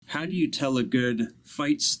How do you tell a good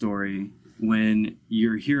fight story when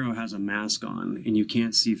your hero has a mask on and you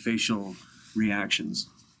can't see facial reactions?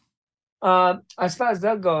 As far as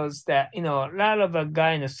that goes, that a lot of a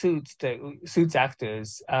guy in the suits, the suits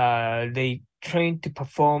actors, they train to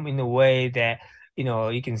perform in a way that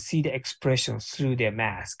you can see the expressions through their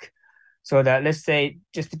mask. So that let's say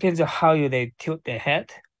just depends on how they tilt their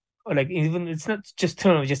head, or like even it's not just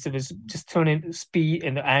turn, just if it's just turning the speed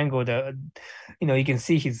and the angle. You can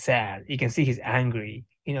see he's sad, you can see he's angry,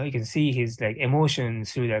 you can see his like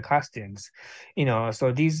emotions through their costumes.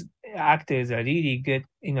 So these actors are really good,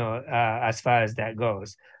 as far as that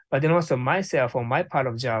goes. But then also myself, or my part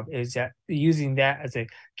of job is that using that as a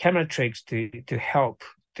camera tricks to help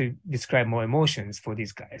to describe more emotions for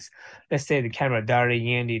these guys. Let's say the camera darting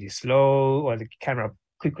in really slow, or the camera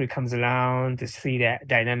quickly comes around to see that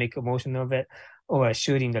dynamic emotion of it, or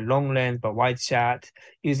shooting the long lens but wide shot,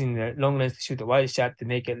 using the long lens to shoot the wide shot to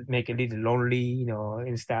make it a little lonely,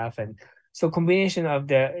 and stuff. And so combination of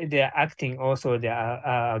the acting, also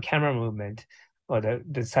the camera movement, or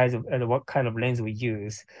the size of what kind of lens we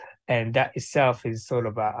use, and that itself is sort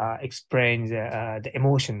of explains the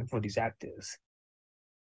emotion for these actors.